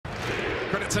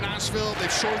to Nashville.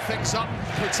 They've shored things up,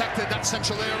 protected that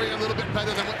central area a little bit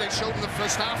better than what they showed in the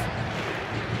first half.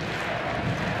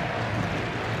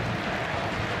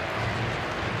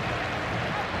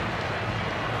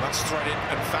 That's threaded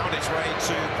and found its way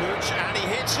to Puig, and he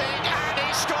hits it, and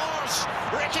he scores!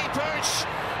 Riqui Puig,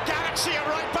 Galaxy are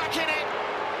right back in it.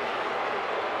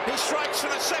 He strikes for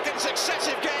the second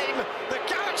successive game. The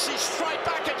Galaxy strike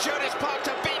back at Jonas Park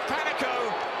to beat Panico,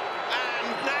 and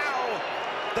now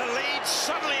the lead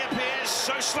suddenly appears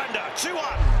so slender. 2-1.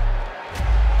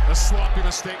 A sloppy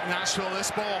mistake, Nashville. This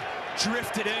ball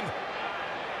drifted in.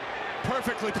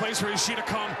 Perfectly placed where he should have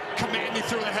come, commanding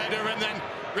through the header, and then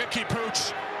Riqui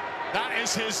Puig. That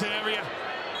is his area.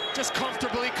 Just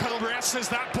comfortably caresses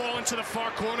that ball into the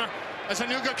far corner as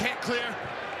Anuga can't clear.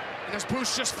 And as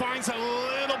Puig just finds a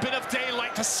little bit of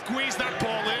daylight to squeeze that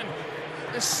ball in.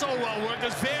 It's so well worked.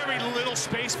 There's very little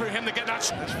space for him to get that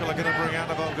shot. Nashville are going to bring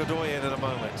Annabelle Godoy in a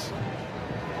moment.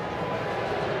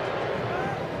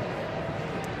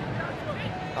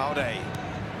 Aude.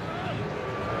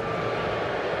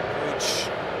 Puig.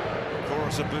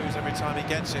 Chorus of boos every time he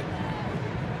gets it.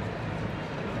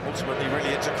 Ultimately, really,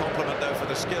 it's a compliment, though, for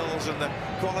the skills and the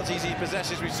qualities he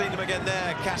possesses. We've seen them again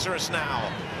there. Caceres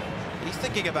now. He's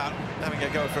thinking about having a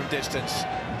go from distance.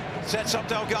 Sets up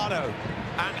Delgado,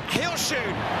 and he'll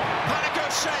shoot. Panico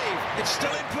save. It's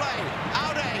still in play.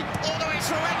 Aude all the way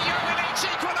through it. Jovic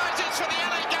equalizes for the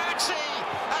LA Galaxy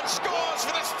and scores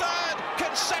for the third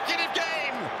consecutive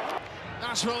game.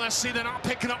 Nashville SC, they're not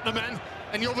picking up the men,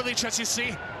 and Jovic, as you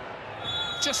see,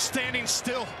 just standing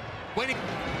still, waiting.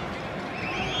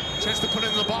 Chance to put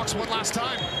it in the box one last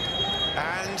time.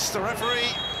 And the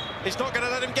referee is not going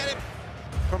to let him get it.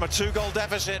 From a 2-goal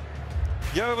deficit,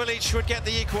 Jovic would get the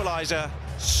equaliser.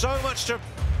 So much to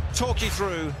talk you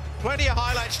through. Plenty of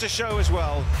highlights to show as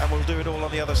well. And we'll do it all on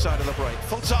the other side of the break.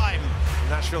 Full time,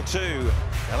 Nashville 2,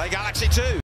 LA Galaxy 2.